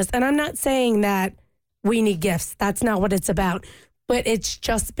Christmas. And I'm not saying that we need gifts. That's not what it's about. But it's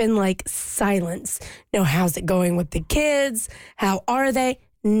just been like silence. How's it going with the kids? How are they?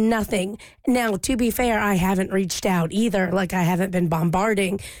 Nothing. Now, to be fair, I haven't reached out either. Like, I haven't been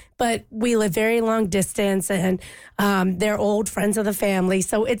bombarding. But we live very long distance, and they're old friends of the family.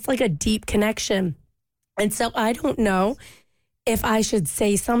 So it's like a deep connection. And so I don't know if I should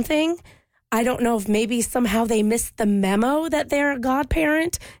say something. I don't know if maybe somehow they missed the memo that they're a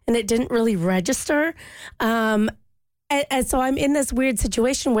godparent and it didn't really register. And so I'm in this weird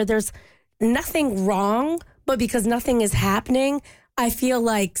situation where there's nothing wrong, but because nothing is happening, I feel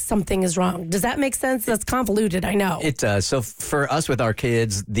like something is wrong. Does that make sense? That's convoluted, I know. It does. So for us with our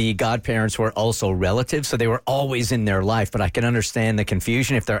kids, the godparents were also relatives, so they were always in their life. But I can understand the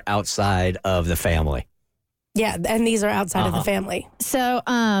confusion if they're outside of the family. Yeah, and these are outside of the family. So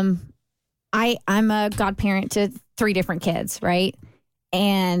I'm a godparent to 3 different kids, right?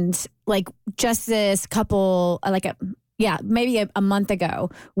 And like just this couple, maybe a month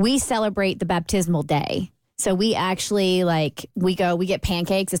ago, we celebrate the baptismal day. So we actually we get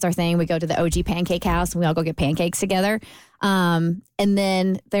pancakes. It's our thing. We go to the OG Pancake House and we all go get pancakes together. And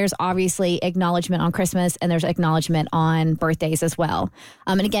then there's obviously acknowledgement on Christmas and there's acknowledgement on birthdays as well.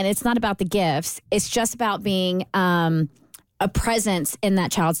 And again, it's not about the gifts. It's just about being a presence in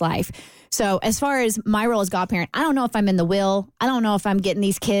that child's life. So as far as my role as godparent, I don't know if I'm in the will. I don't know if I'm getting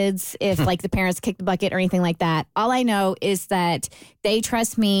these kids, if the parents kick the bucket or anything like that. All I know is that they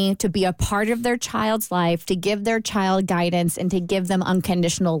trust me to be a part of their child's life, to give their child guidance and to give them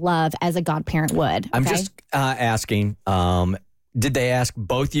unconditional love as a godparent would. I'm just asking, did they ask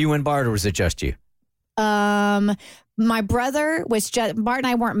both you and Bart, or was it just you? My brother was Bart and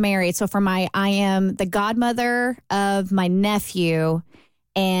I weren't married. So I am the godmother of my nephew.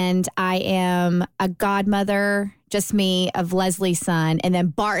 and I am a godmother, just me, of Leslie's son. And then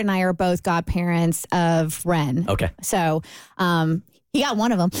Bart and I are both godparents of Ren. Okay. So he got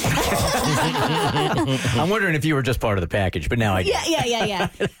one of them. I'm wondering if you were just part of the package, but now I get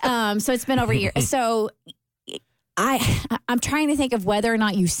it. Yeah. So it's been over a year. So I'm trying to think of whether or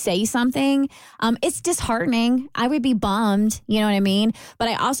not you say something. It's disheartening. I would be bummed. You know what I mean? But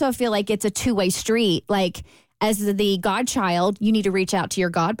I also feel like it's a two-way street. Like, as the godchild, you need to reach out to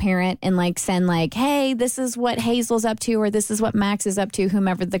your godparent and like send like, hey, this is what Hazel's up to, or this is what Max is up to,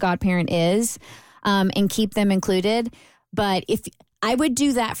 whomever the godparent is, and keep them included. But if I would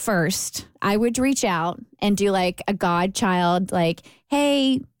do that first, I would reach out and do like a godchild, like,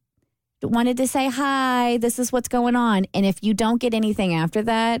 hey, wanted to say hi, this is what's going on. And if you don't get anything after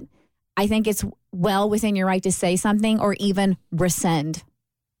that, I think it's well within your right to say something or even rescind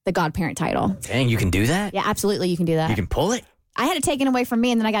the godparent title. Dang, you can do that? Yeah, absolutely, you can do that. You can pull it? I had it taken away from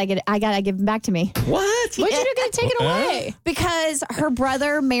me, and then I gotta give it back to me. What? Why'd you get it taken away? Because her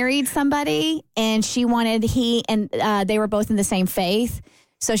brother married somebody, and she wanted they were both in the same faith.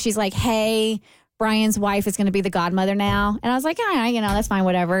 So she's like, hey, Brian's wife is going to be the godmother now. And I was like, that's fine,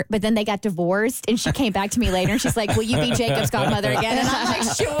 whatever. But then they got divorced, and she came back to me later, and she's like, will you be Jacob's godmother again? And I'm like,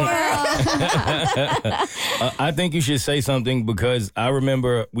 sure. I think you should say something, because I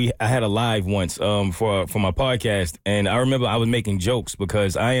remember I had a live once for my podcast, and I remember I was making jokes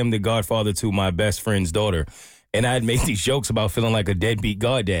because I am the godfather to my best friend's daughter. And I had made these jokes about feeling like a deadbeat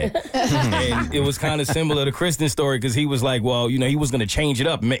goddad. And it was kind of similar to Kristen's story, because he was like, well, he was going to change it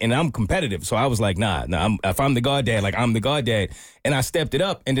up. And I'm competitive. So I was like, nah, if I'm the goddad, like I'm the goddad. And I stepped it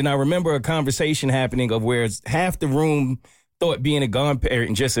up. And then I remember a conversation happening of where half the room thought being a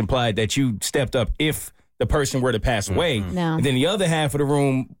godparent just implied that you stepped up if the person were to pass away. No. And then the other half of the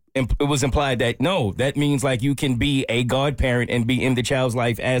room, it was implied that, no, that means like you can be a godparent and be in the child's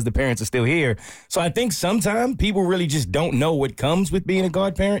life as the parents are still here. So I think sometimes people really just don't know what comes with being a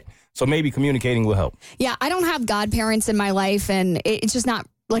godparent. So maybe communicating will help. Yeah, I don't have godparents in my life, and it's just not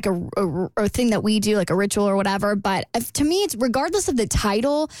like a thing that we do, like a ritual or whatever. But to me, it's regardless of the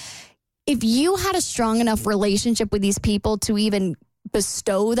title, if you had a strong enough relationship with these people to even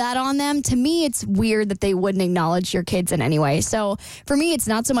bestow that on them, to me it's weird that they wouldn't acknowledge your kids in any way. So for me, it's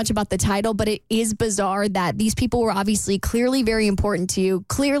not so much about the title, but it is bizarre that these people were obviously clearly very important to you,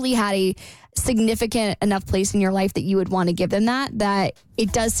 clearly had a significant enough place in your life that you would want to give them that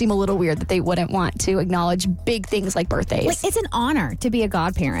it does seem a little weird that they wouldn't want to acknowledge big things like birthdays. Like, it's an honor to be a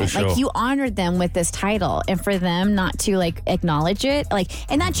godparent. For sure. Like, you honored them with this title, and for them not to like acknowledge it, like,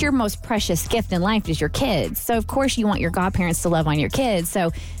 and that's your most precious gift in life is your kids. So of course you want your godparents to love on your kids.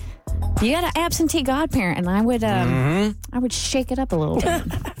 So you got an absentee godparent, and I would shake it up a little bit.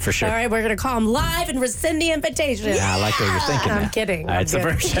 For sure. All right, we're going to call him live and rescind the invitation. Yeah, I like what you're thinking. I'm kidding. All right, it's the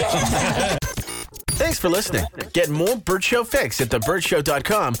Burt Show. Thanks for listening. Get more Burt Show fix at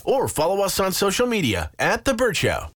thebirdshow.com or follow us on social media @The Burt Show.